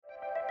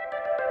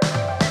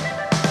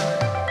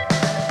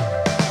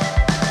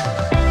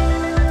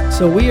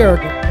So we are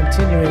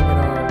continuing in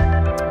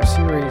our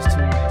series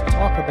to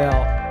talk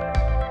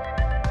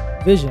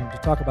about vision, to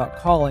talk about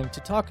calling, to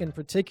talk in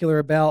particular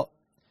about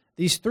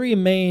these three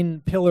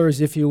main pillars,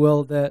 if you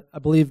will, that I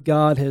believe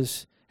God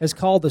has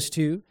called us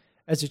to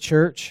as a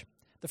church.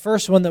 The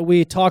first one that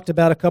we talked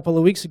about a couple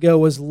of weeks ago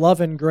was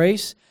love and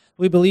grace.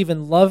 We believe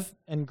in love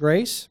and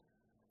grace.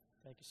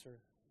 Thank you, sir.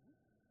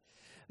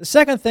 The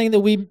second thing that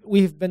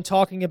we've been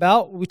talking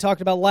about, we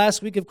talked about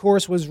last week, of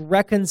course, was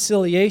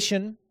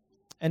reconciliation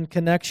and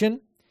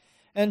connection.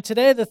 And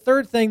today, the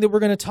third thing that we're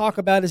going to talk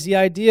about is the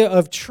idea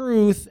of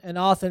truth and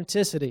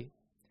authenticity.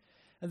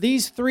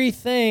 These three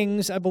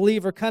things, I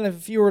believe, are kind of,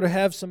 if you were to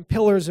have some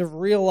pillars of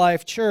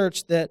real-life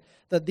church, that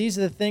these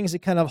are the things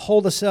that kind of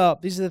hold us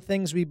up. These are the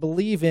things we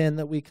believe in,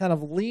 that we kind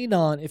of lean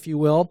on, if you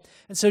will.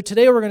 And so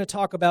today we're going to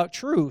talk about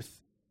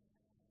truth.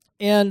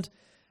 And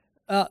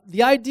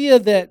the idea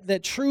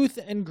that truth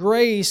and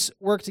grace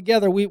work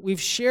together, we've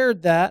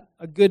shared that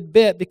a good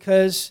bit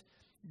because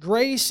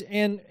grace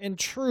and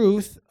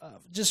truth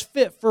just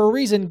fit for a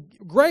reason.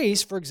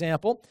 Grace, for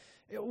example,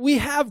 we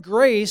have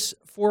grace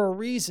for a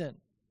reason,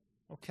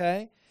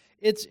 okay?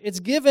 It's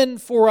given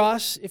for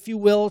us, if you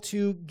will,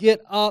 to get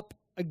up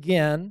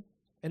again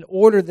in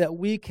order that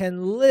we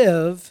can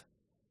live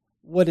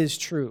what is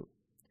true.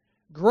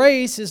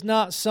 Grace is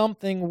not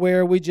something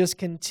where we just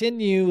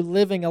continue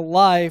living a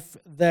life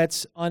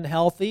that's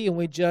unhealthy and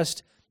we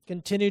just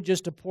continue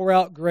just to pour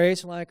out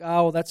grace and like,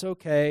 oh, well, that's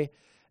okay.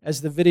 As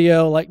the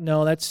video, like,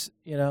 no, that's,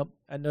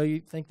 I know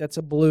you think that's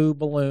a blue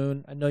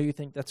balloon. I know you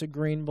think that's a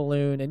green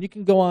balloon. And you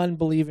can go on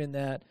believing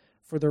that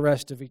for the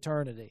rest of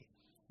eternity.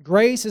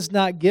 Grace is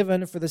not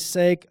given for the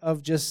sake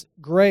of just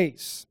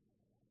grace.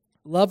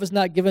 Love is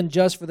not given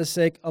just for the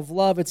sake of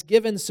love. It's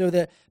given so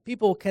that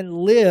people can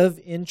live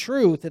in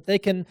truth, that they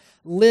can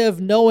live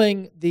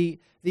knowing the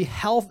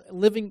health,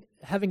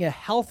 having a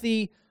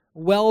healthy,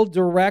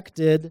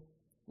 well-directed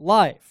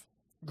life.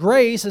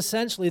 Grace,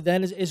 essentially,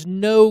 then, is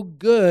no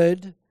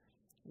good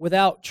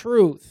without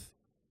truth.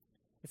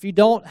 If you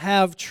don't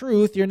have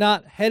truth, you're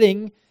not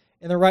heading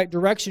in the right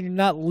direction. You're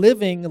not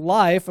living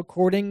life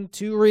according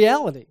to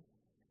reality.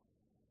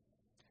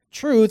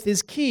 Truth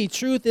is key.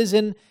 Truth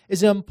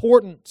is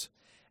important.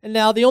 And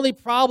now the only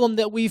problem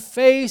that we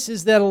face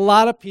is that a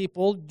lot of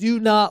people do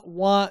not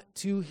want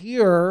to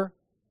hear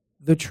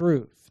the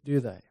truth,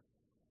 do they?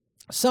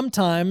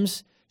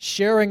 Sometimes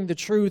sharing the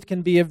truth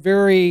can be a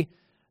very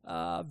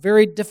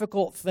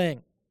difficult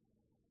thing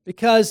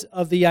because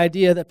of the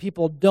idea that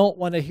people don't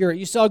want to hear it.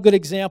 You saw a good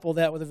example of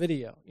that with a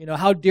video.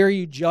 How dare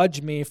you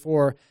judge me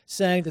for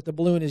saying that the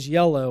balloon is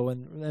yellow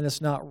and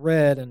it's not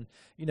red? And,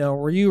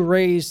 were you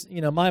raised,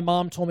 my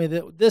mom told me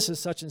that this is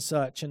such and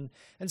such. And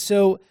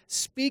so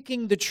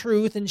speaking the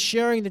truth and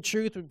sharing the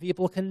truth with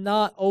people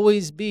cannot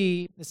always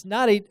be, it's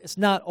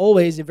not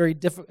always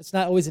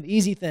an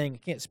easy thing. You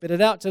can't spit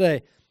it out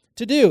today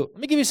to do. Let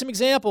me give you some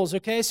examples,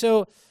 okay?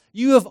 So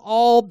you have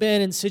all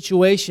been in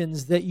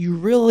situations that you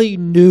really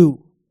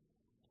knew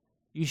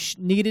you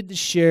needed to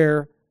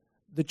share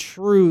the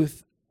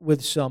truth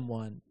with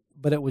someone,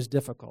 but it was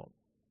difficult.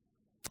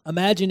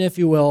 Imagine, if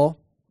you will,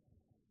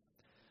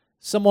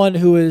 someone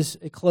who is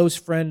a close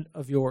friend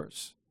of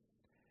yours.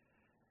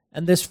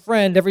 And this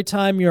friend, every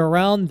time you're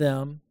around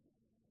them,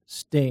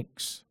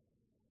 stinks.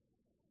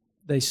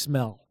 They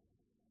smell.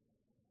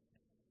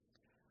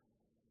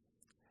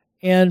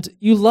 And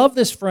you love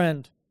this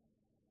friend,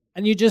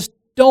 and you just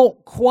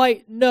don't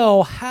quite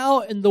know how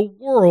in the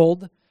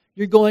world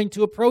you're going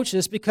to approach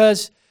this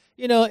because,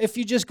 if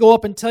you just go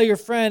up and tell your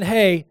friend,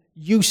 hey,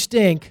 you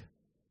stink,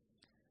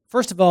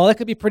 first of all, that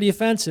could be pretty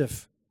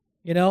offensive,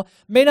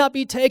 may not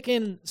be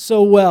taken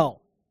so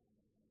well.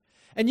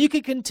 And you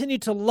could continue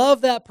to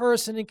love that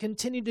person and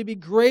continue to be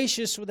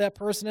gracious with that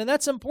person, and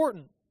that's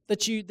important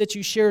that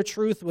you share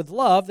truth with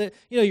love, that,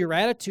 your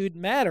attitude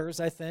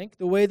matters, I think,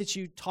 the way that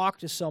you talk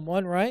to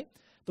someone, right?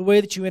 The way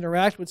that you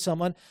interact with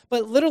someone.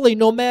 But literally,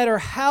 no matter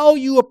how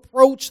you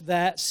approach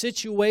that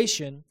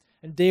situation,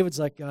 and David's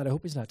like, God, I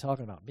hope he's not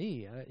talking about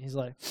me. He's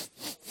like,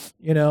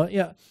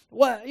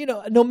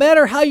 no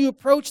matter how you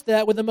approach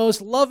that with the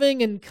most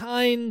loving and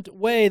kind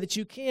way that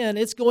you can,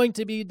 it's going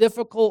to be a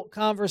difficult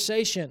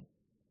conversation.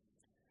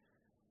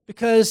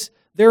 Because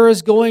there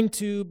is going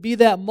to be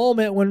that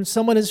moment when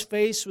someone is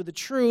faced with the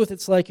truth,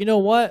 it's like, you know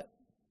what?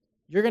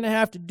 You're going to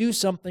have to do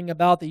something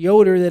about the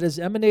odor that is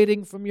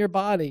emanating from your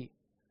body.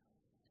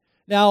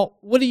 Now,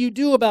 what do you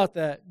do about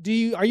that?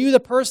 Are you the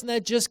person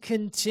that just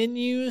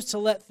continues to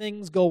let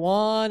things go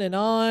on and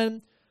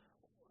on?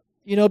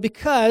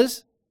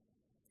 Because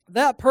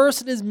that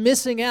person is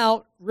missing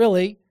out,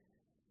 really,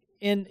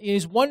 and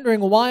he's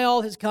wondering why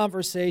all his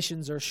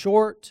conversations are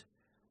short.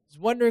 He's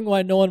wondering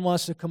why no one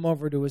wants to come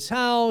over to his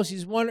house.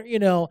 He's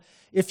wondering,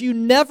 if you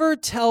never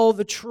tell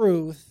the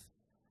truth,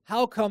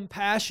 how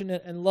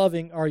compassionate and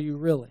loving are you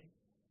really?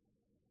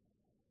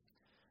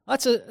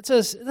 That's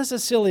a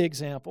silly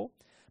example.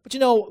 But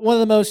one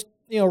of the most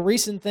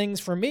recent things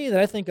for me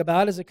that I think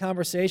about is a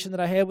conversation that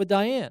I had with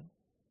Diane.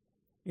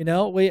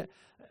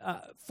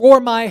 For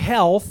my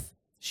health,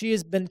 she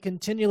has been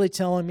continually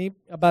telling me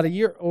about a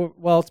year, or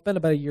well, it's been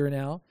about a year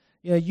now,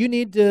 you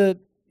need to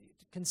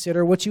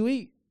consider what you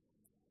eat.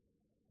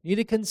 You need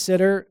to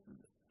consider,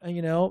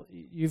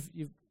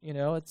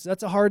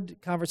 that's a hard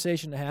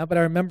conversation to have, but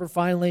I remember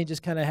finally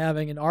just kind of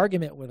having an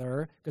argument with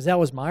her, because that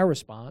was my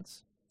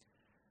response.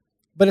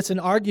 But it's an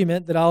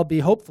argument that I'll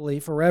be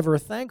hopefully forever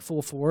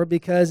thankful for,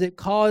 because it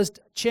caused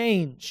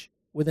change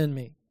within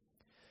me.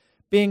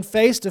 Being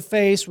face to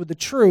face with the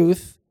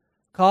truth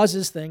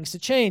causes things to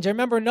change. I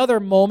remember another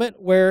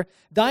moment where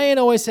Diane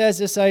always has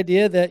this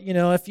idea that,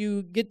 if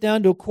you get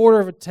down to a quarter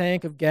of a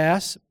tank of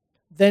gas,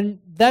 then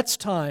that's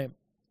time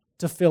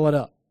to fill it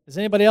up. Does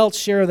anybody else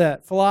share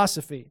that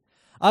philosophy?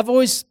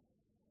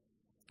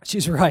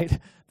 She's right.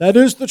 That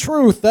is the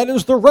truth. That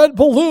is the red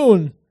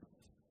balloon.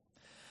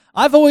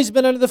 I've always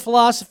been under the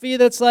philosophy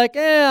that's like,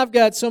 I've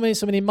got so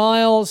many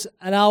miles,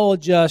 and I will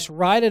just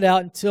ride it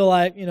out until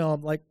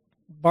I'm like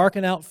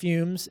barking out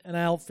fumes, and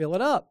I'll fill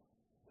it up.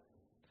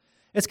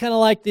 It's kind of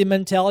like the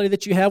mentality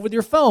that you have with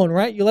your phone,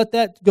 right? You let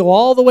that go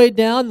all the way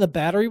down, and the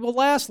battery will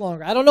last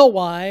longer. I don't know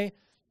why,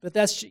 but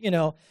that's,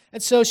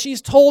 And so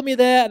she's told me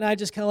that, and I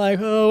just kind of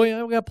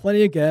like, we got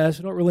plenty of gas.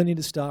 We don't really need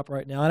to stop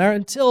right now. And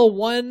until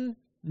one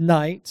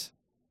night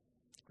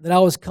that I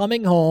was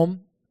coming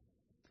home,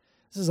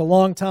 this is a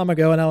long time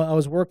ago, and I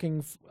was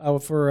working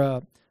for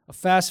a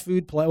fast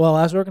food place. Well,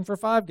 I was working for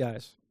Five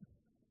Guys.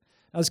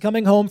 I was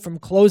coming home from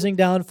closing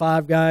down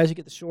Five Guys. You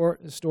get the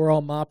store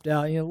all mopped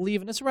out,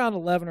 leaving. It's around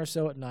 11 or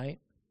so at night.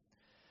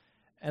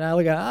 And I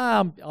look at,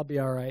 I'll be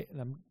all right. And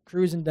I'm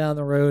cruising down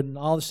the road, and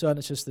all of a sudden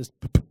it's just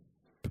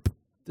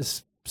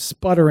this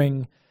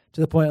sputtering to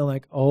the point I'm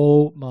like,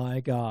 oh my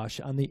gosh,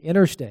 on the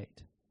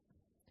interstate.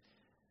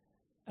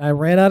 I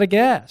ran out of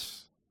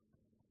gas.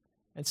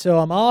 And so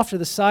I'm off to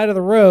the side of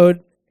the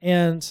road,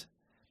 and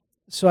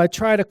so I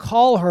try to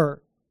call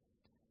her,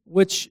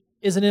 which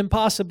is an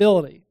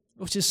impossibility,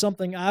 which is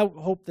something I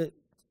hope that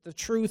the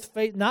truth,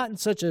 not in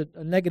such a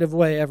negative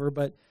way ever,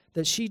 but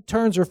that she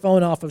turns her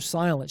phone off of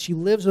silent. She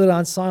lives with it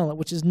on silent,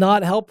 which is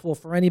not helpful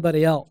for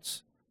anybody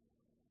else.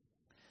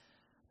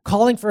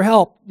 Calling for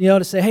help,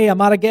 to say, hey, I'm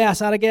out of gas.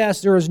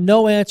 There is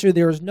no answer.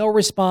 There is no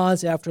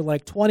response after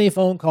like 20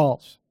 phone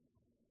calls.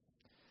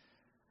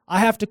 I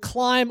have to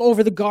climb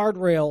over the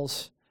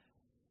guardrails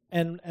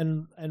and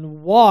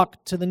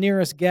walk to the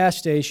nearest gas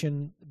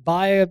station,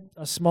 buy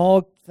a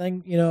small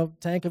thing,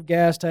 tank of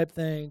gas type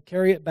thing,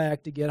 carry it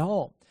back to get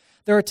home.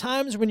 There are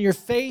times when you're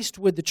faced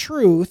with the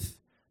truth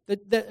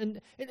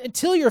that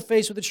until you're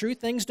faced with the truth,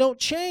 things don't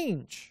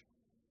change.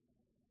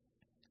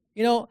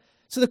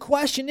 So the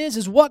question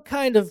is what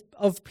kind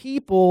of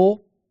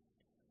people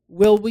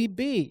will we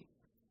be?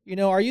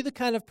 Are you the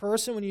kind of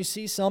person when you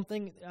see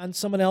something on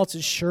someone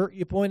else's shirt,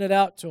 you point it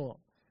out to them?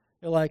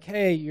 You're like,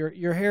 hey,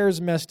 your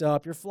hair's messed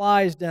up, your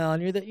fly's down.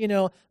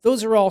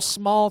 Those are all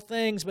small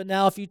things, but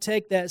now if you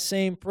take that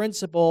same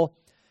principle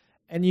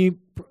and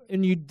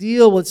you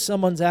deal with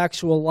someone's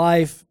actual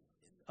life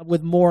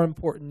with more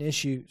important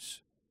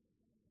issues,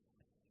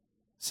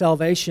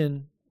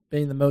 salvation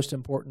being the most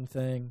important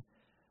thing,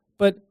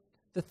 but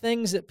the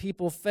things that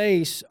people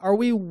face, are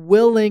we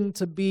willing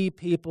to be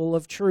people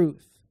of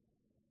truth?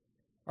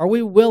 Are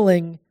we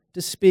willing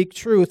to speak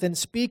truth? And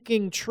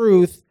speaking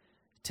truth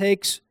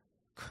takes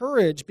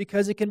courage,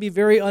 because it can be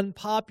very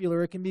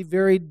unpopular. It can be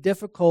very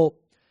difficult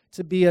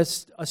to be a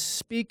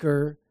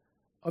speaker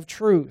of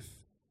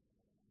truth.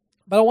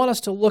 But I want us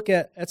to look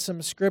at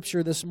some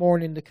scripture this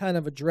morning to kind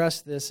of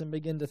address this and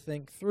begin to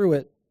think through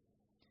it.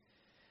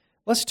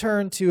 Let's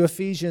turn to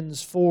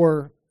Ephesians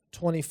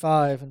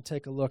 4:25 and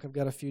take a look. I've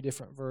got a few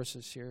different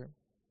verses here.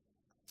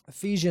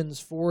 Ephesians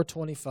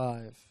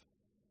 4:25.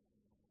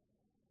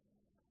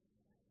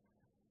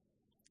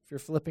 If you're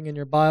flipping in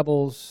your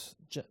Bibles,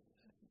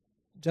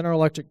 General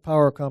Electric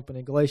Power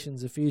Company,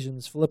 Galatians,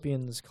 Ephesians,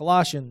 Philippians,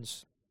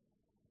 Colossians.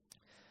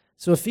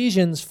 So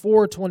Ephesians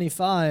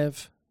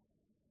 4:25.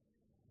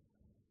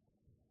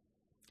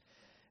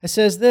 It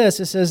says this,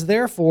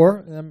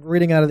 therefore, and I'm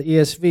reading out of the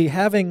ESV,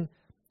 having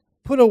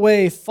put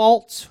away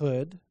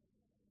falsehood,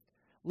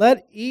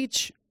 let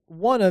each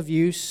one of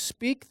you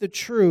speak the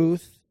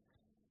truth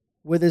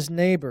with his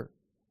neighbor,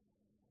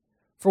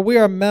 for we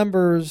are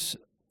members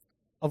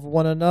of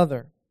one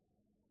another.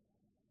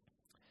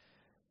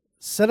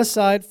 Set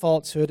aside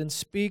falsehood and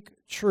speak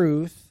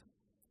truth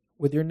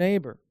with your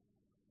neighbor.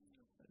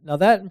 Now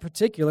that in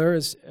particular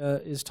is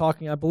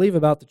talking, I believe,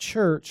 about the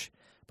church,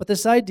 but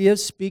this idea of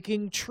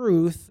speaking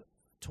truth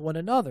to one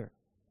another.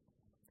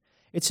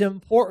 It's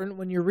important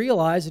when you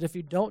realize that if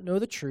you don't know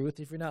the truth,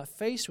 if you're not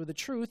faced with the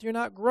truth, you're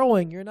not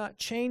growing, you're not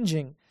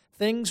changing.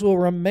 Things will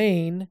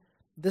remain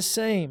the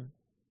same.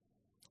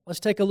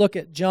 Let's take a look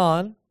at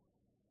John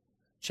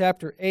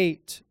chapter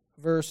 8,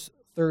 verse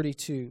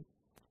 32.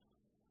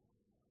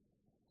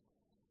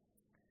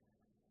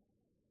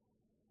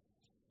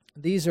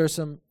 These are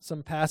some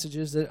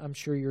passages that I'm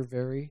sure you're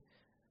very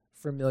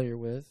familiar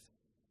with.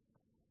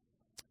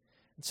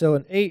 So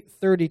in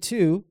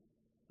 8:32,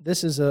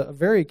 this is a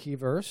very key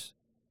verse.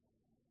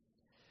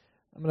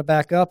 I'm going to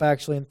back up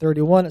actually in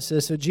 31. It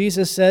says, "So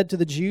Jesus said to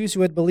the Jews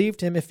who had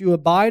believed him, 'If you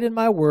abide in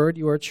my word,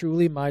 you are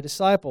truly my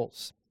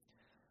disciples.'"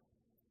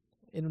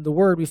 In the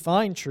word we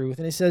find truth.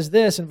 And he says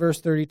this in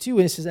verse 32,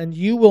 and he says, "And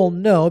you will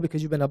know,"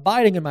 because you've been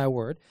abiding in my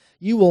word,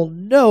 "you will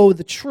know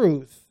the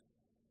truth,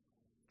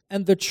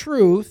 and the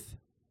truth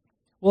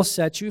will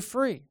set you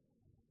free."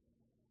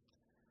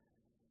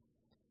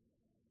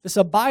 This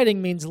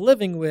abiding means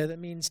living with. It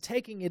means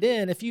taking it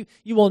in. If you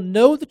will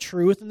know the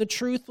truth, and the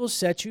truth will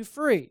set you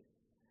free.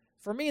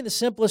 For me, in the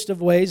simplest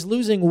of ways,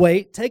 losing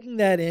weight, taking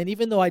that in,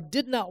 even though I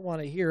did not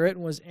want to hear it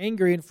and was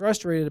angry and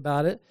frustrated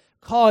about it,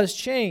 caused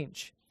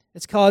change.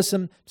 It's caused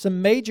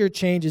some major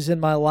changes in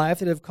my life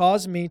that have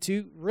caused me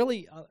to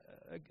really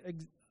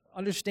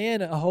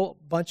understand a whole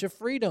bunch of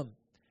freedom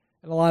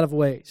in a lot of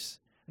ways,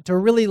 and to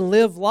really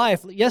live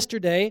life.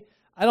 Yesterday,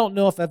 I don't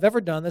know if I've ever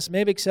done this,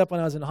 maybe except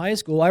when I was in high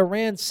school, I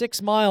ran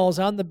 6 miles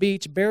on the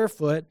beach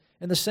barefoot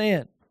in the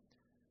sand.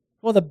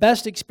 One of the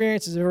best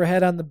experiences I've ever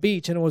had on the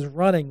beach, and it was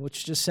running,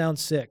 which just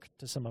sounds sick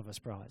to some of us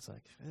probably. It's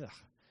like, ugh,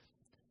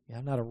 yeah,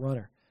 I'm not a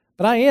runner.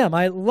 But I am.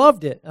 I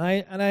loved it, and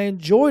I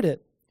enjoyed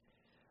it.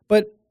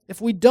 But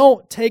if we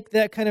don't take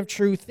that kind of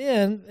truth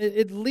in,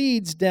 it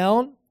leads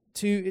down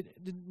to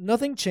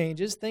nothing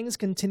changes. Things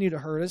continue to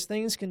hurt us.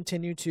 Things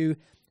continue to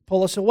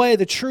pull us away.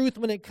 The truth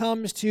when it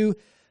comes to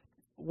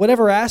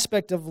whatever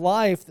aspect of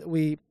life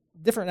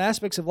different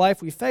aspects of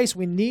life we face,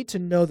 we need to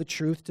know the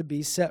truth to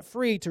be set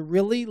free, to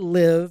really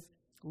live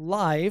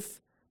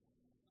life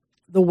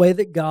the way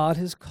that God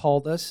has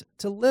called us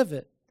to live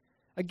it.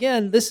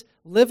 Again, this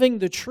living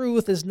the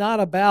truth is not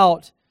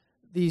about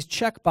these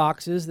check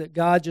boxes that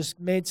God just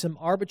made some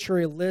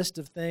arbitrary list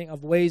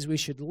of ways we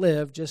should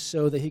live just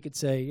so that he could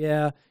say,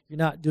 yeah, you're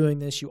not doing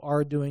this, you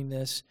are doing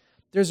this.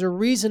 There's a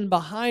reason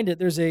behind it.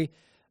 There's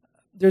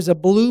a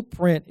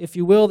blueprint, if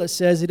you will, that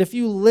says that if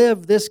you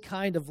live this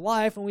kind of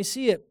life, and we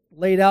see it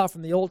laid out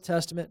from the Old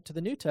Testament to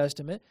the New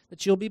Testament,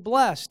 that you'll be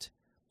blessed,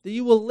 that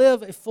you will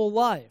live a full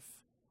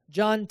life.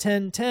 John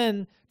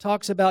 10:10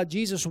 talks about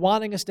Jesus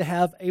wanting us to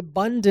have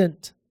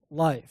abundant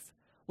life,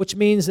 which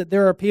means that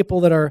there are people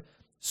that are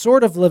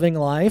sort of living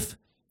life,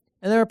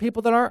 and there are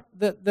people that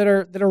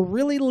are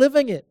really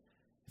living it.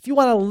 If you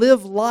want to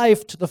live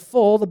life to the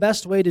full, the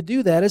best way to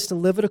do that is to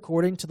live it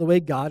according to the way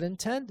God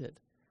intended.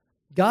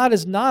 God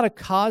is not a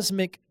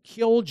cosmic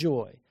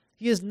killjoy.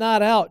 He is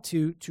not out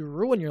to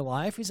ruin your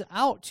life. He's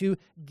out to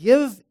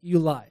give you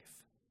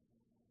life.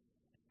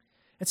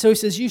 And so he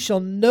says, you shall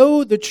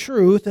know the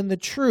truth, and the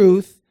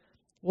truth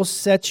will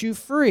set you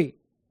free.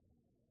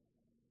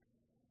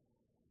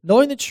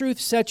 Knowing the truth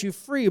sets you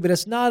free, but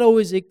it's not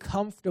always a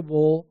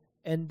comfortable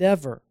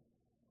endeavor.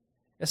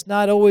 It's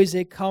not always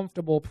a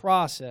comfortable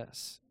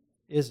process,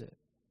 is it?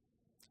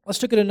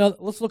 Let's look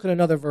at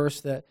another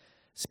verse that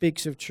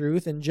speaks of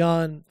truth. In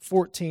John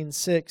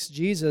 14:6,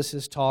 Jesus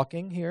is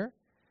talking here.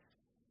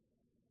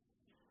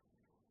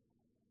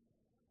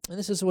 And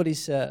this is what he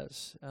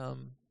says.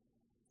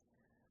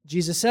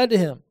 Jesus said to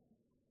him,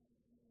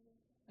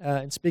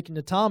 and speaking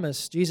to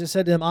Thomas, Jesus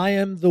said to him, "I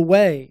am the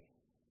way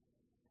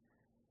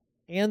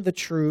and the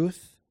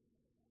truth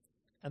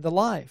and the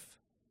life.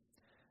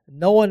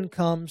 No one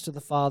comes to the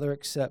Father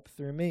except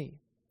through me."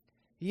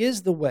 He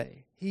is the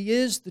way. He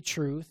is the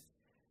truth.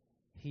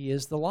 He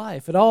is the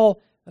life. It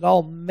all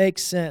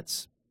makes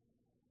sense.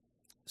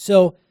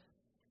 So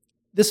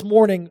this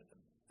morning,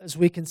 as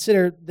we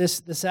consider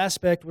this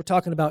aspect, we're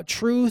talking about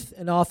truth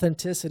and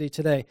authenticity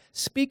today.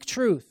 Speak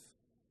truth.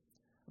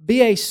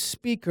 Be a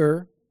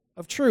speaker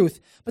of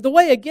truth. But the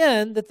way,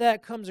 again,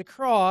 that comes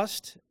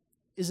across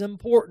is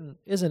important,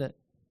 isn't it?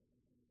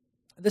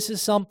 This is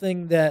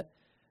something that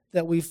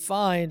we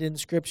find in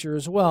Scripture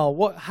as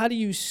well. How do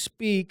you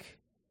speak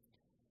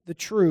the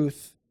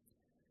truth?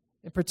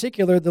 In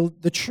particular,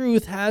 the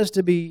truth has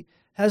to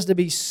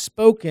be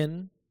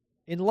spoken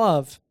in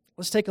love.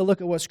 Let's take a look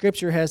at what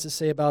Scripture has to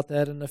say about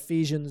that in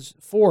Ephesians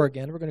 4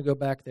 again. We're going to go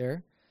back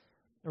there,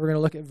 and we're going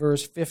to look at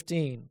verse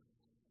 15.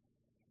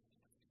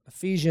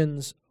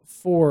 Ephesians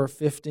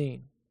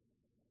 4:15.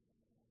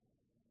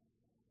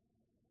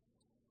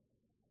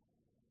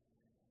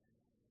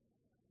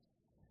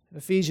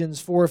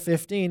 Ephesians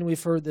 4:15,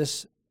 we've heard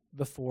this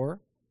before.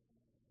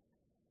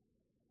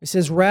 It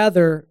says,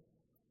 rather,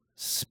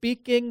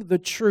 speaking the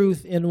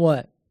truth in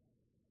what?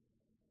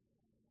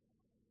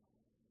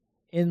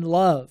 In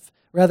love.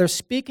 Rather,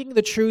 speaking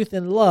the truth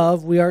in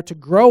love, we are to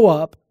grow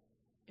up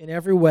in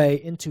every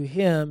way into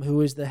Him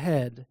who is the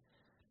head,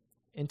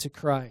 into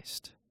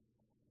Christ.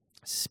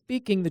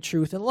 Speaking the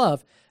truth in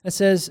love. It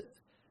says,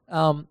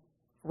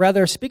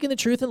 rather, speaking the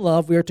truth in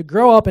love, we are to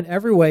grow up in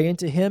every way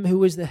into Him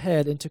who is the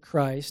head, into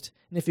Christ.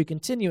 And if you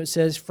continue, it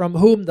says, from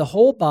whom the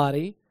whole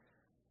body,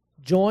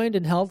 joined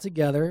and held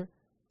together,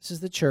 this is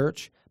the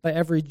church, by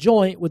every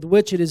joint with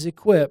which it is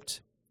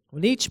equipped,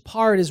 when each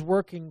part is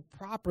working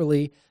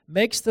properly,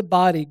 makes the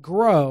body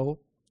grow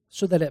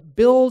so that it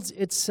builds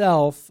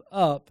itself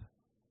up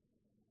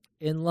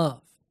in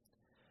love.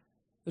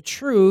 The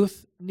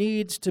truth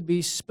needs to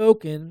be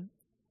spoken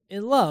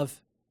in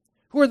love.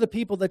 Who are the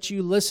people that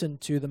you listen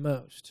to the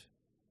most?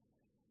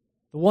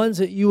 the ones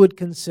that you would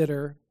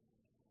consider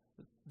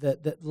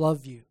that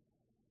love you.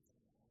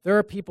 There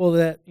are people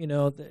that,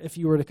 that if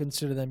you were to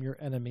consider them your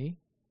enemy,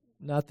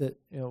 not that,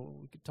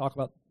 we could talk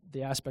about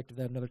the aspect of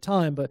that another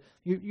time, but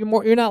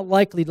you're not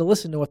likely to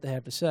listen to what they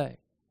have to say.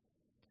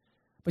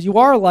 But you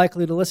are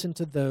likely to listen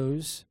to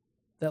those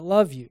that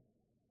love you.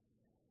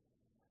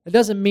 It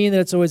doesn't mean that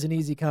it's always an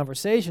easy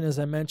conversation. As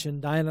I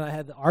mentioned, Diane and I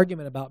had the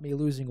argument about me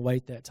losing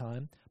weight that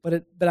time,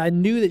 but I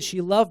knew that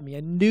she loved me.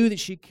 I knew that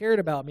she cared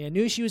about me. I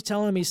knew she was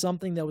telling me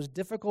something that was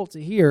difficult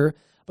to hear,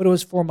 but it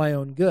was for my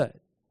own good.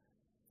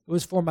 It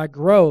was for my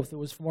growth. It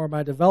was for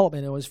my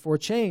development. It was for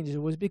change. It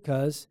was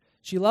because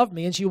she loved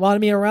me and she wanted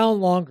me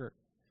around longer,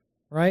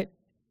 right?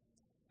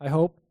 I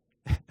hope.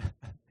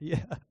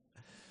 Yeah.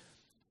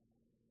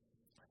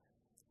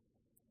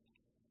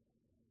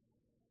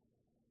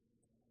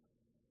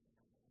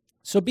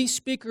 So be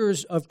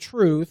speakers of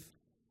truth,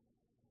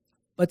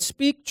 but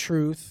speak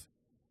truth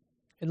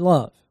in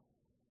love.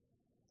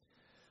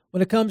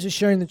 When it comes to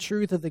sharing the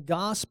truth of the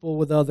gospel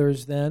with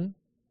others, then,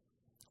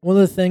 one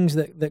of the things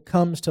that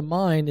comes to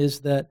mind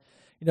is that,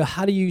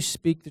 how do you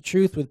speak the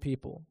truth with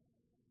people?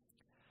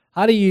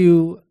 How do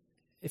you,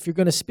 if you're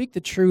going to speak the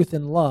truth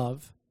in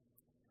love,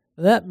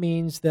 that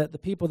means that the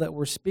people that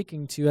we're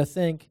speaking to, I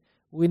think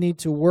we need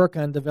to work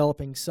on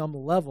developing some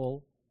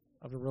level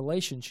of a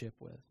relationship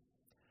with.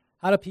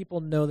 How do people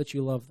know that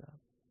you love them?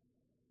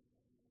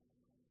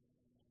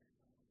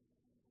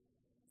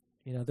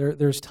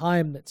 There's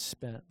time that's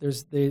spent.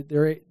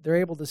 They're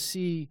able to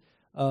see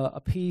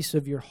a piece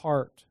of your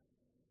heart,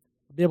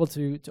 be able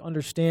to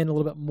understand a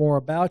little bit more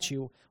about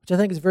you, which I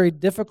think is very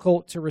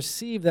difficult to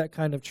receive that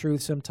kind of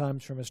truth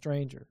sometimes from a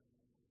stranger.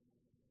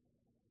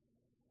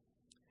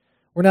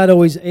 We're not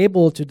always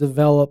able to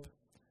develop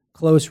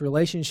close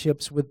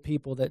relationships with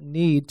people that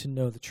need to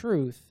know the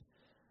truth.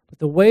 But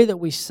the way that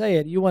we say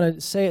it, you want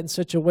to say it in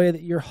such a way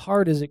that your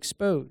heart is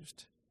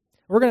exposed.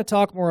 We're going to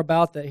talk more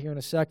about that here in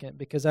a second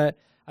because I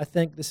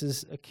think this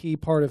is a key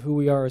part of who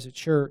we are as a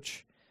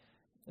church.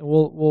 And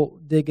we'll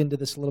dig into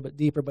this a little bit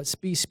deeper. But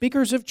be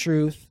speakers of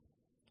truth,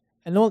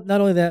 and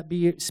not only that,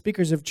 be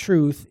speakers of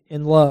truth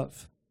in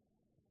love.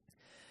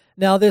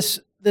 Now, this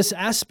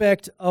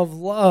aspect of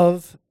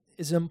love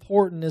is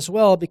important as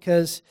well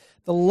because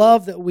the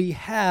love that we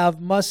have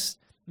must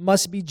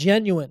be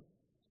genuine.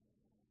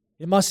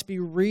 It must be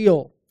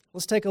real.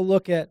 Let's take a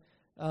look at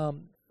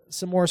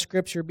some more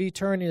scripture. Be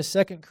turning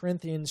to 2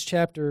 Corinthians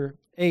chapter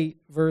 8,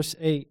 verse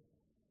 8.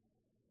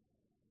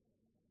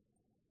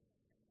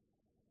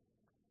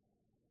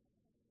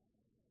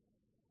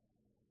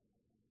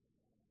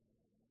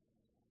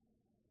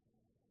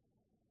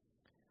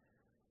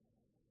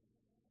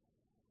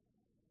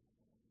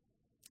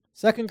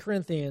 Second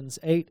Corinthians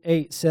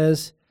 8:8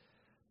 says,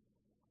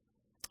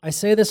 I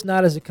say this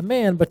not as a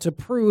command, but to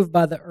prove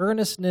by the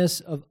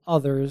earnestness of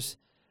others.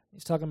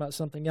 He's talking about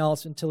something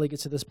else until he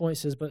gets to this point.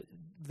 He says, but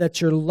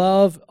that your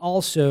love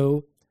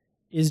also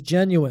is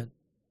genuine.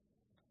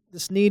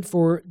 This need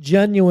for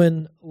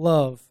genuine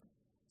love.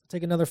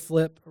 Take another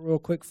flip, a real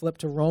quick flip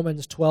to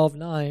Romans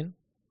 12:9,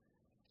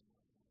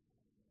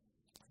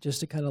 just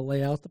to kind of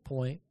lay out the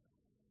point.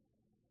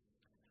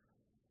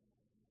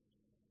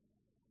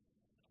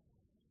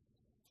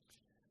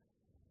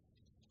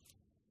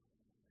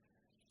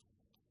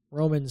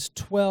 Romans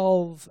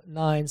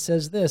 12:9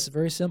 says this,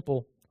 very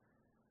simple.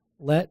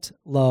 Let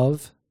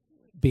love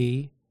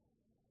be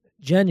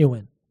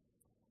genuine.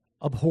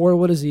 Abhor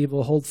what is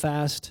evil, hold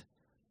fast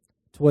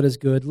to what is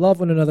good. Love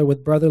one another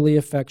with brotherly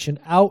affection.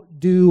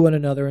 Outdo one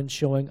another in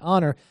showing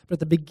honor. But at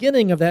the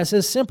beginning of that it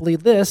says simply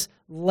this,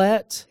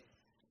 let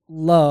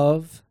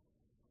love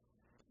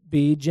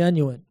be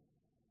genuine.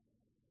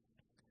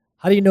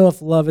 How do you know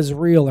if love is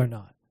real or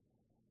not?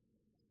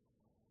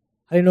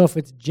 How do you know if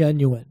it's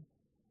genuine?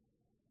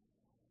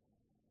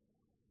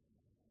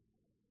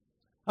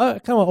 I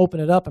kind of want to open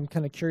it up. I'm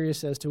kind of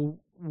curious as to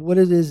what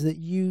it is that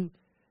you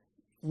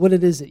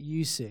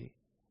see,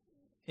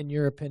 in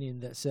your opinion,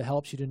 that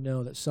helps you to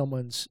know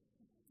that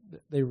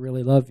they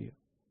really love you.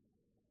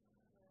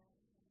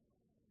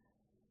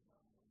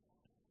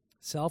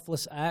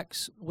 Selfless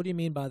acts. What do you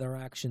mean by their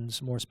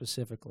actions more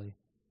specifically?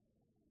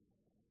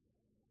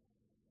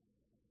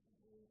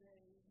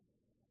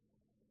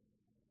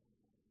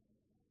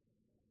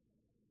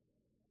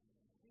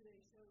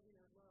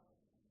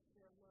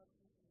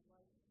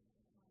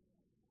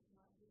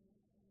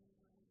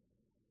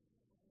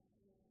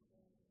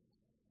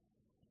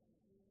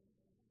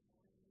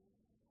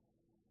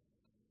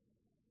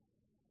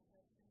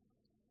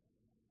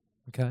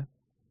 Okay.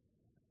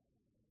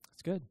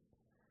 That's good.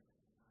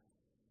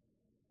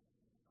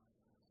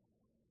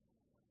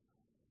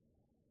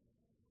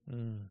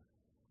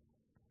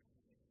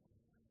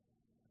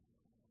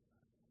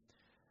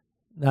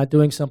 Not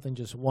doing something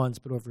just once,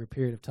 but over a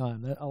period of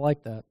time. I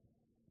like that.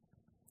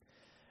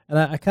 And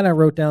I kind of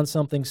wrote down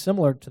something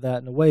similar to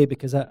that in a way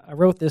because I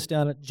wrote this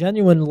down.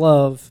 Genuine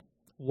love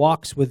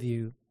walks with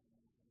you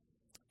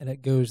and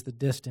it goes the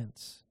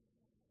distance.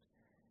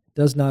 It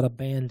does not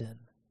abandon.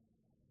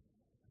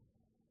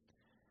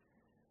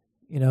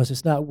 So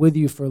it's not with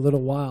you for a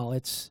little while.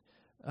 It's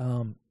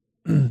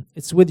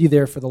it's with you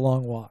there for the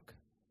long walk.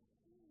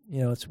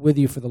 It's with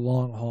you for the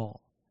long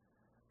haul.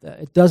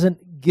 It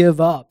doesn't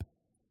give up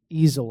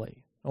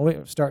easily.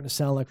 We're starting to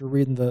sound like we're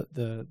reading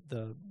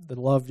the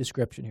love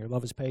description here.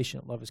 Love is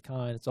patient, love is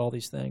kind. It's all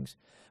these things,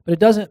 but it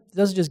doesn't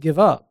just give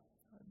up.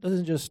 It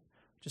doesn't just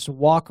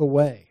walk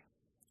away.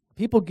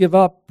 People give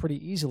up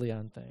pretty easily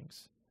on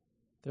things.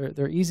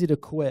 They're easy to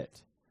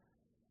quit.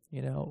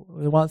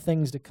 We want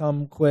things to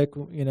come quick.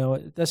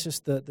 That's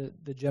just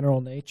the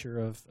general nature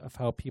of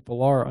how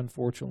people are,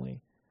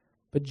 unfortunately.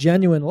 But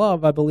genuine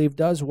love, I believe,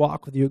 does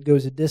walk with you. It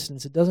goes a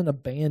distance. It doesn't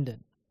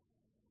abandon.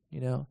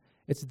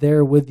 It's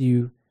there with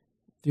you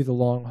through the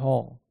long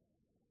haul.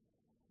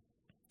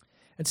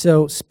 And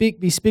so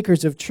be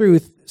speakers of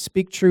truth,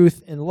 speak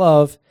truth in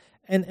love,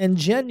 and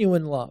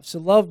genuine love. So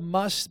love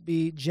must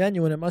be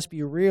genuine. It must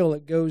be real.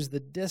 It goes the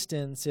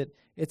distance.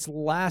 It's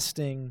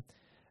lasting.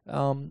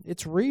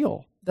 It's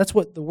real. That's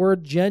what the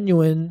word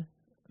genuine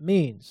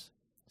means.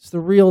 It's the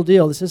real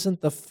deal. This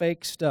isn't the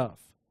fake stuff.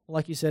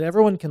 Like you said,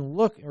 everyone can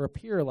look or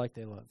appear like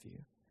they love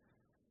you.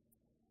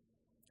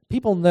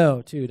 People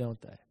know too,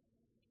 don't they?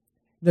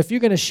 And if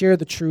you're going to share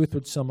the truth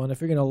with someone,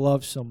 if you're going to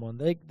love someone,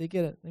 they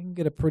can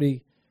get a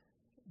pretty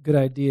good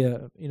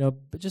idea,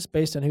 but just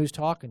based on who's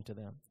talking to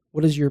them.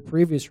 What has your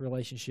previous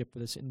relationship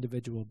with this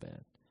individual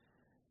been?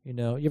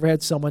 You ever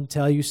had someone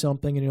tell you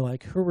something and you're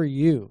like, who are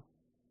you?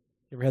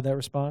 You ever had that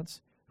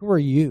response? Who are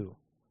you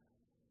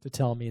to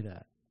tell me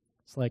that?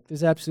 It's like,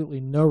 there's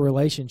absolutely no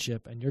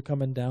relationship and you're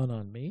coming down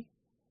on me?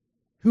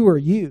 Who are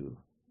you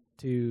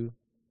to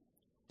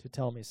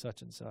tell me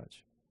such and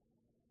such?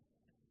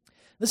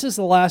 This is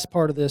the last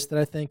part of this that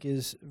I think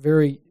is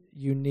very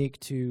unique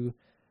to,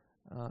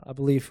 I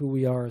believe, who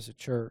we are as a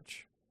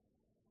church.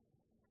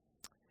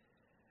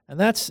 And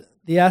that's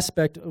the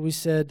aspect we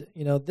said,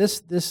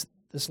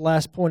 this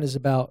last point is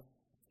about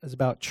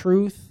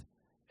truth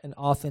and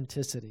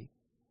authenticity.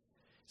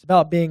 It's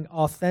about being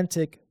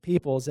authentic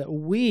people, is that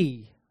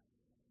we,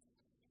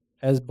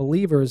 as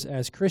believers,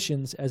 as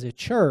Christians, as a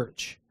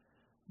church,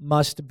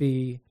 must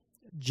be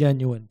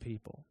genuine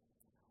people.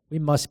 We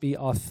must be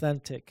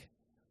authentic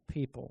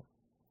people.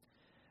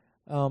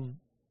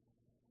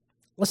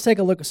 Let's take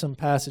a look at some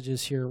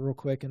passages here real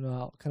quick, and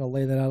I'll kind of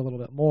lay that out a little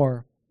bit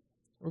more.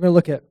 We're going to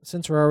look at,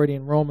 since we're already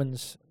in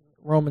Romans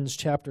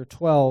chapter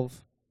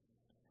 12,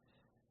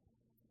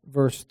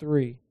 verse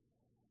 3.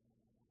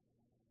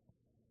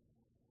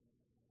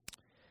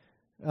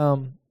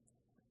 I'll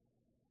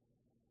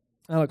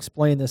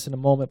explain this in a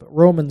moment, but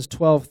Romans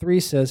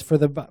 12:3 says,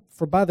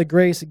 For by the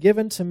grace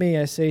given to me,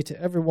 I say to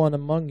everyone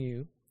among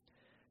you,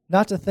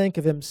 not to think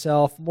of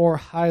himself more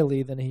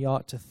highly than he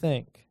ought to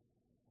think,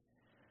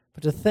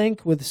 but to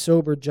think with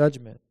sober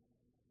judgment,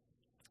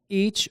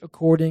 each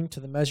according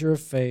to the measure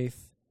of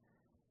faith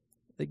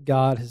that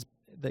God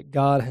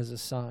has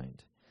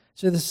assigned.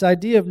 So this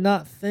idea of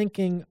not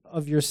thinking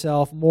of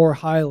yourself more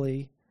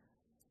highly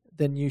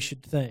than you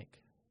should think.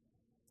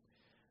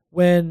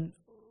 When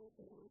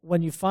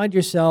you find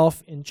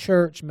yourself in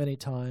church many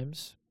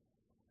times,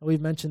 and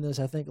we've mentioned this,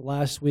 I think,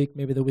 last week,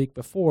 maybe the week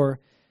before,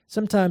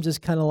 sometimes it's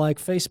kind of like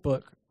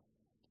Facebook.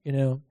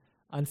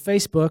 On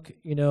Facebook,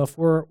 if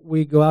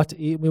we go out to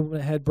eat, we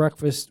had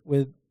breakfast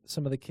with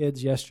some of the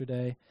kids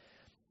yesterday,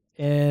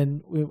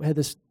 and we had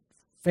this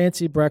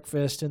fancy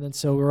breakfast, and then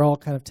so we're all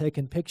kind of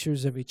taking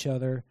pictures of each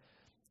other,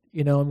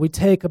 and we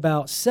take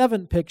about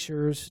 7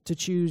 pictures to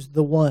choose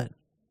the one.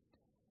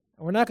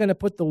 And we're not going to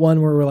put the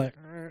one where we're like,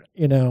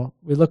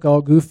 we look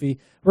all goofy.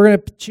 We're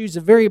going to choose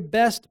the very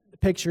best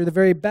picture, the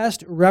very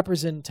best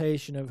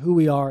representation of who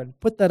we are, and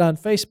put that on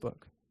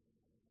Facebook.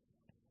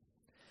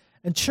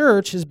 And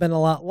church has been a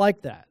lot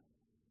like that.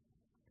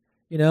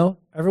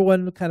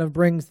 Everyone kind of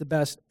brings the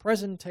best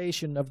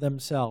presentation of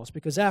themselves,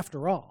 because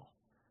after all,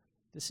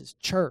 this is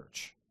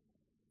church,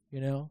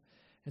 And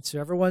so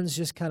everyone's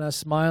just kind of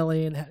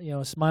smiley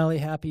and, smiley,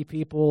 happy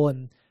people,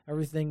 and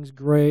everything's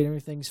great,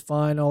 everything's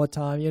fine all the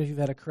time. Even if you've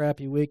had a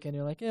crappy weekend,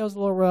 you're like, yeah, it was a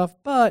little rough,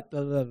 but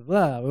blah, blah,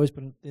 blah. We always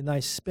put a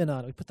nice spin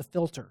on it. We put the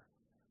filter,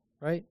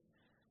 right?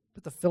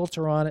 Put the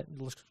filter on it.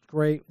 It looks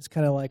great. It's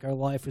kind of like our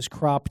life is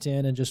cropped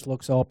in and just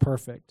looks all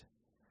perfect.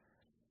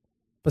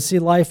 But see,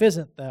 life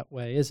isn't that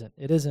way, is it?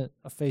 It isn't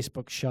a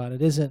Facebook shot.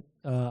 It isn't,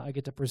 I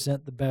get to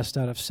present the best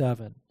out of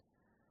 7.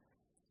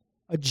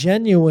 A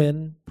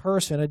genuine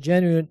person, a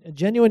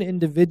genuine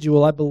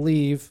individual, I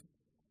believe,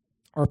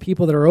 are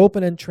people that are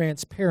open and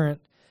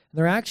transparent.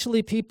 They're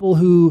actually people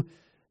who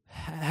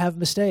have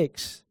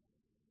mistakes.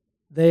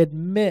 They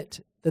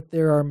admit that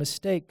there are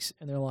mistakes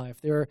in their life.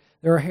 There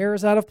are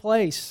hairs out of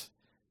place.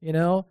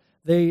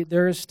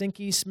 There's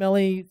stinky,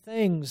 smelly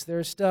things.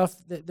 There's stuff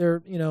that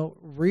they're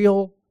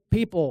real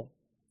people.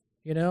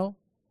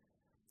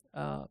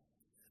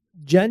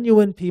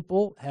 Genuine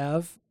people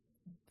have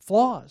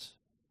flaws.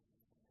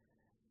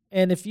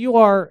 And if you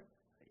are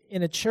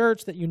in a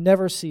church that you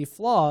never see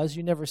flaws,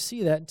 you never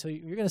see that until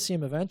you're going to see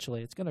them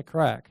eventually. It's going to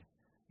crack,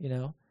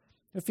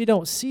 If you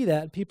don't see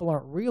that and people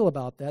aren't real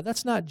about that,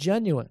 that's not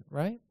genuine,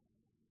 right?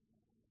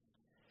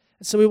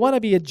 And so we want to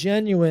be a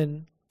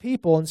genuine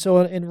people. And so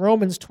in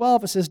Romans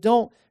 12, it says,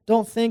 don't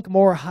think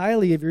more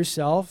highly of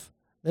yourself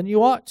than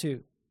you ought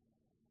to.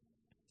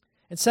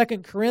 In 2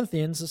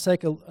 Corinthians, let's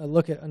take a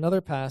look at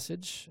another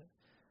passage.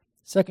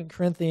 2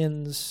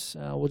 Corinthians,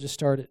 we'll just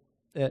start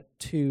at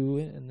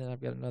 2, and then I've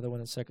got another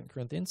one in 2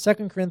 Corinthians.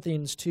 2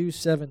 Corinthians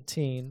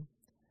 2:17.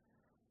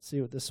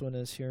 See what this one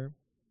is here.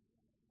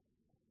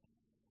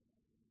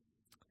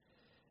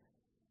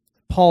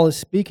 Paul is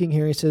speaking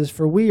here. He says,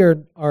 "For we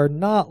are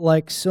not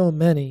like so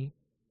many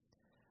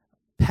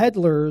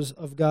peddlers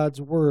of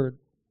God's word,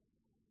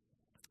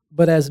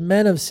 but as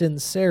men of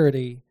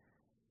sincerity,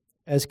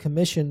 as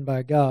commissioned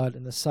by God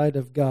in the sight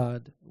of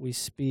God, we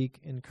speak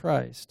in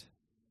Christ."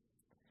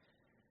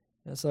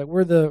 And it's like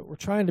we're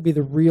trying to be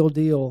the real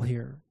deal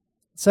here.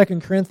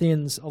 2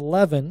 Corinthians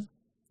 11,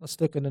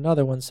 let's look at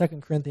another one,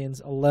 2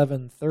 Corinthians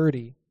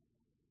 11:30.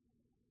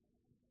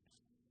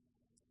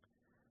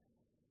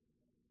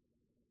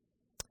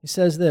 He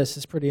says this,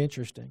 it's pretty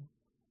interesting.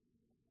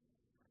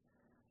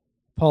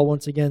 Paul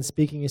once again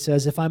speaking, he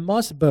says, "If I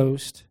must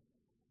boast,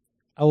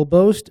 I will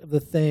boast of the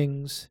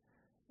things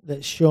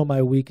that show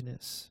my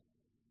weakness."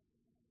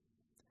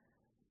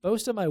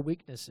 Boast of my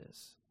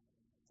weaknesses.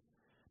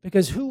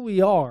 Because who we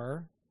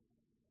are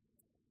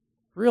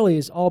really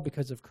is all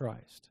because of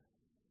Christ.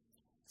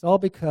 It's all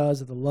because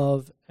of the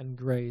love and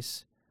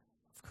grace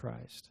of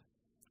Christ.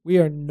 We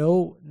are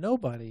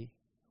nobody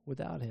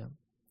without him.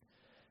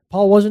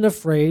 Paul wasn't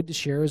afraid to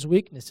share his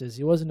weaknesses.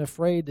 He wasn't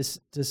afraid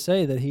to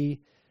say that he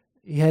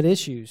had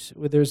issues.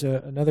 There's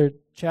another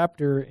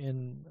chapter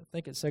in, I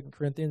think it's 2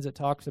 Corinthians, that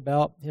talks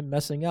about him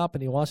messing up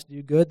and he wants to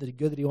do good. The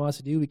good that he wants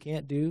to do, he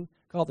can't do.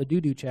 Call it the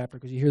do-do chapter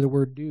because you hear the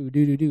word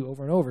do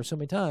over and over so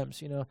many times.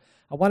 You know,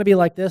 I want to be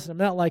like this and I'm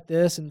not like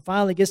this. And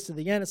finally gets to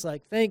the end, it's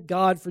like, thank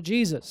God for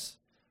Jesus.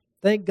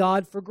 Thank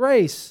God for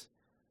grace.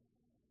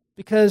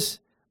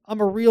 Because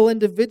I'm a real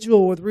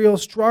individual with real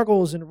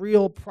struggles and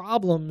real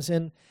problems.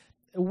 And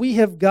we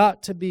have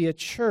got to be a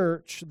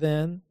church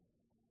then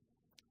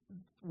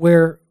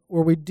where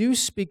we do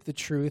speak the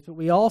truth, but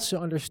we also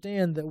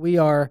understand that we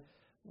are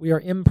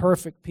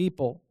imperfect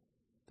people.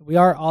 That we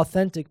are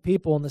authentic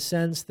people in the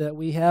sense that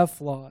we have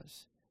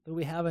flaws, that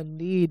we have a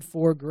need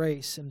for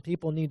grace, and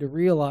people need to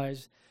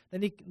realize, they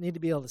need to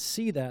be able to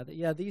see that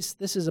yeah,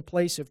 this is a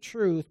place of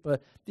truth,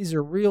 but these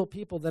are real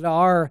people that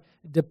are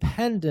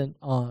dependent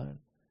on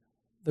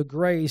the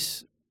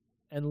grace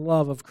and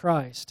love of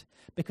Christ.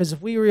 Because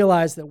if we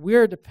realize that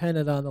we're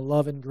dependent on the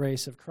love and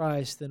grace of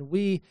Christ, then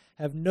we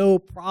have no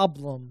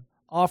problem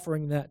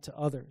offering that to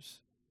others.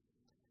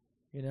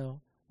 You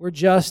know, we're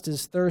just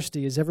as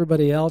thirsty as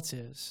everybody else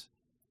is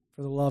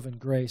for the love and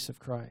grace of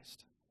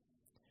Christ.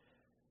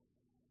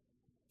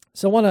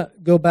 So I want to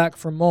go back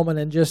for a moment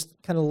and just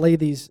kind of lay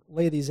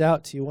these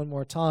out to you one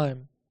more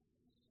time.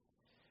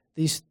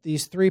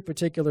 These three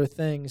particular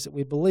things that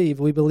we believe.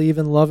 We believe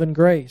in love and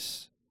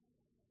grace.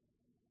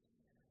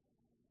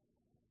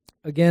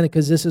 Again,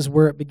 because this is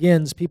where it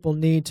begins, people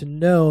need to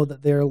know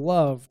that they're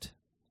loved.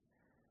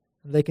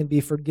 They can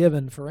be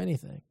forgiven for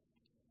anything.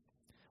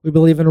 We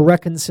believe in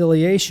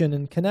reconciliation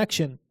and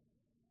connection.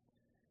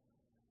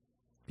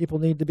 People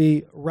need to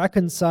be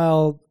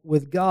reconciled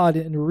with God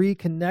and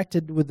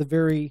reconnected with the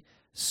very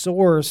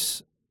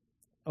source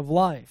of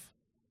life.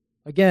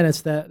 Again,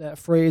 it's that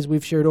phrase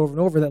we've shared over and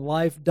over, that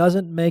life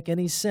doesn't make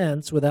any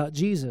sense without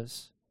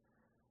Jesus.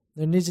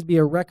 There needs to be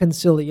a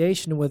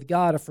reconciliation with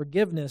God, a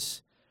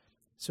forgiveness,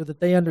 so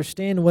that they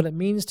understand what it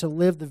means to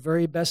live the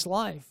very best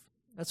life.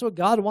 That's what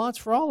God wants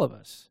for all of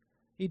us.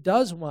 He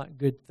does want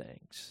good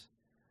things.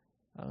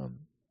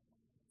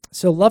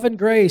 So love and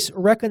grace,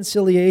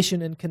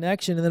 reconciliation and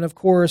connection, and then of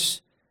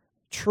course,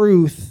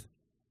 truth.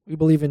 We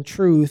believe in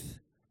truth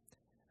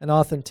and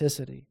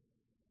authenticity.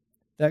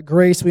 That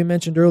grace we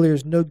mentioned earlier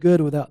is no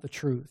good without the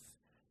truth.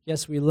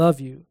 Yes, we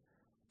love you,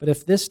 but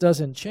if this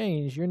doesn't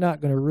change, you're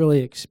not going to really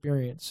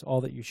experience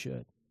all that you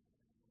should.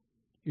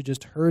 You're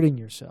just hurting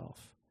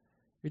yourself.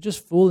 You're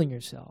just fooling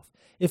yourself.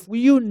 If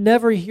you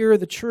never hear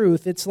the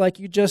truth, it's like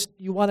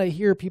you want to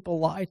hear people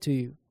lie to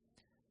you.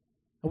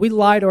 We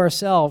lie to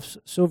ourselves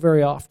so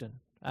very often.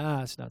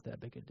 It's not that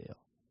big a deal.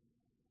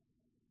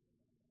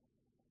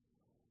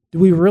 Do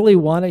we really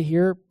want to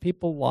hear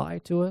people lie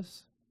to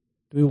us?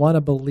 Do we want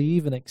to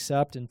believe and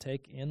accept and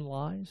take in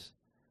lies?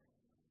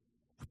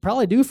 We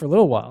probably do for a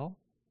little while,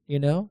 you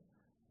know.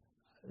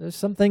 There's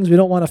some things we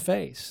don't want to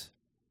face.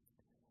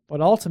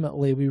 But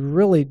ultimately, we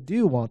really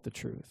do want the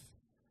truth.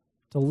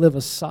 To live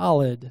a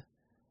solid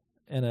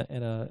and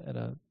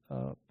a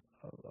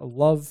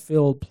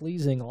love-filled,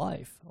 pleasing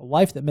life, a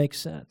life that makes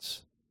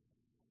sense.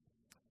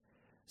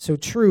 So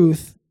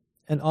truth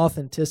and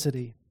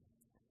authenticity,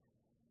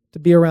 to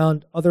be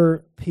around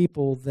other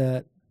people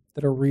that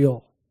are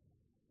real.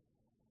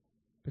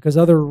 Because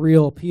other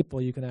real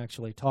people you can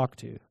actually talk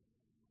to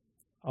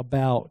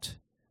about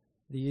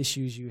the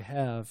issues you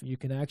have. You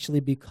can actually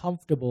be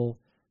comfortable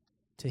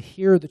to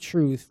hear the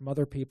truth from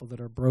other people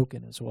that are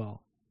broken as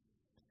well.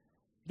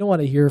 You don't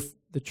want to hear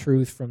the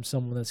truth from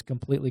someone that's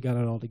completely got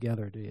it all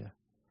together, do you?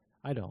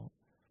 I don't.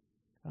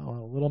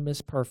 Oh, Little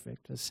Miss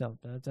Perfect is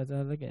something.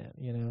 Again,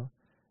 You know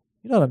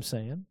what I'm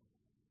saying?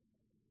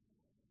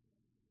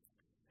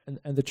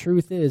 And the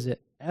truth is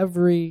that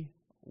every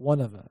one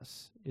of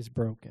us is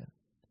broken.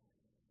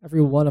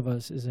 Every one of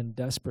us is in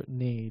desperate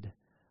need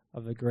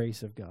of the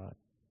grace of God.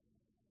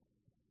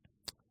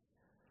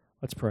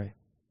 Let's pray.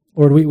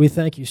 Lord, we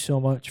thank you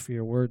so much for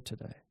your word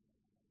today.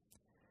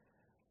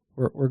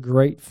 We're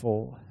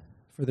grateful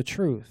for the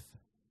truth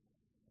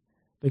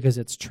because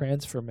it's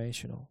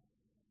transformational.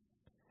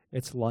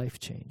 It's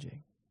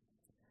life-changing.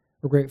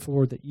 We're grateful,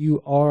 Lord, that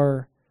you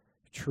are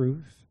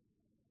truth,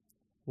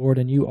 Lord,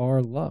 and you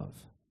are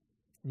love.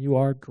 And you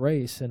are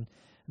grace, and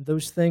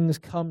those things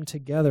come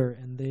together,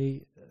 and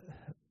they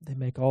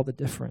make all the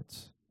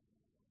difference.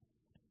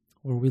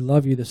 Lord, we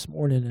love you this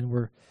morning, and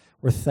we're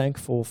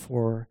thankful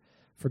for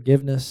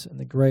forgiveness and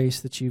the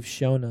grace that you've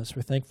shown us.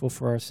 We're thankful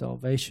for our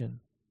salvation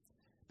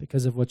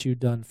because of what you've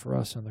done for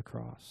us on the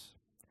cross.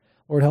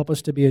 Lord, help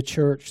us to be a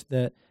church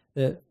that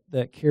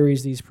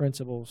carries these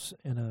principles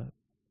in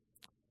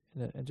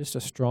just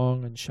a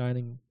strong and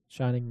shining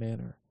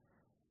manner.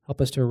 Help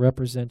us to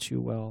represent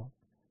you well.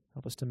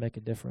 Help us to make a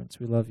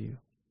difference. We love you.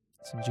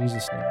 It's in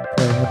Jesus' name I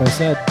pray. Everybody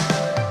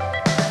said.